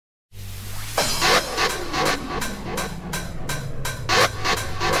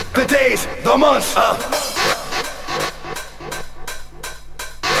the days, the months,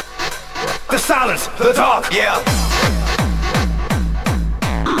 the silence, the dark, yeah.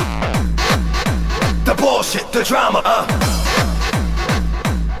 The bullshit, the drama,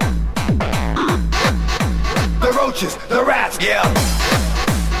 the roaches, the rats, yeah.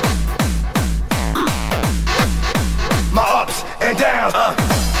 My ups and downs,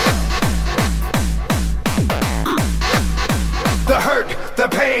 the hurt, the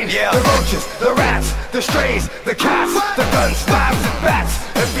pain, yeah. The roaches, the rats, the strays, the cats, the guns, knives and bats.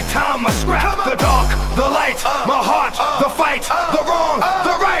 Every time I scrap the dark, the light, my heart, the fight, the wrong,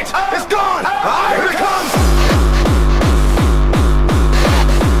 the right, it's gone. Here it comes.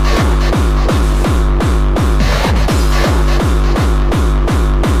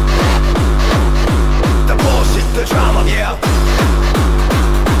 The bullshit, the drama, yeah.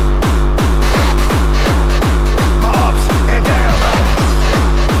 My ups and downs,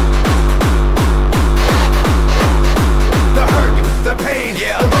 the hurt, the pain,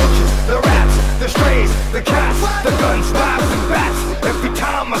 yeah. The roaches, the rats, the strays, the cats, the guns, knives and bats. Every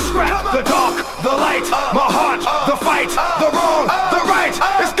time I scrap the dark, the light, my heart, the fight, the wrong, the right,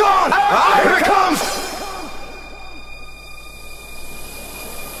 it's gone. Here it comes.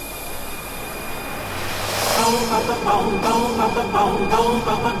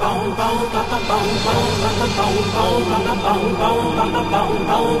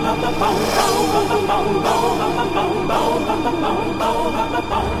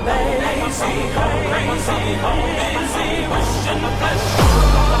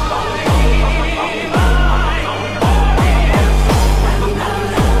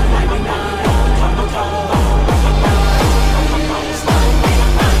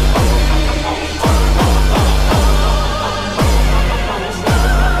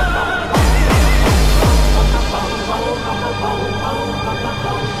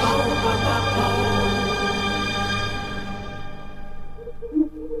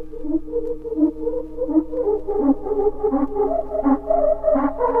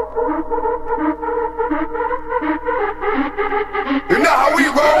 You know how we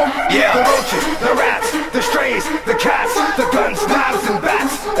roll? Yeah. The roaches, the rats, the strays, the cats, the guns, knives and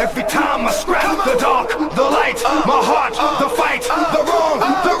bats. Every time I scrap the dark, the light, my heart, the fight, the wrong,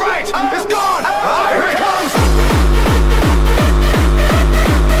 the right, it's gone. Here it comes.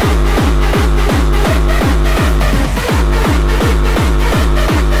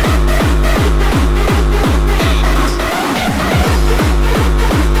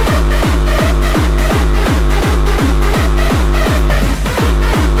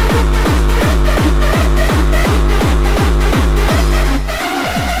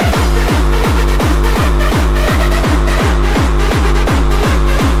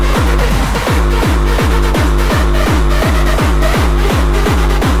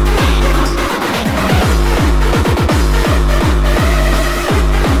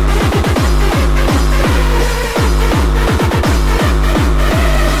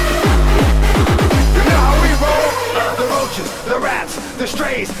 The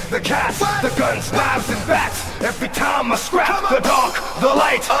strays, the cats, the guns, knives and bats. Every time I scrap the dark, the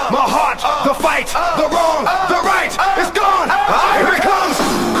light, my heart, the fight, the wrong, the right, it's gone.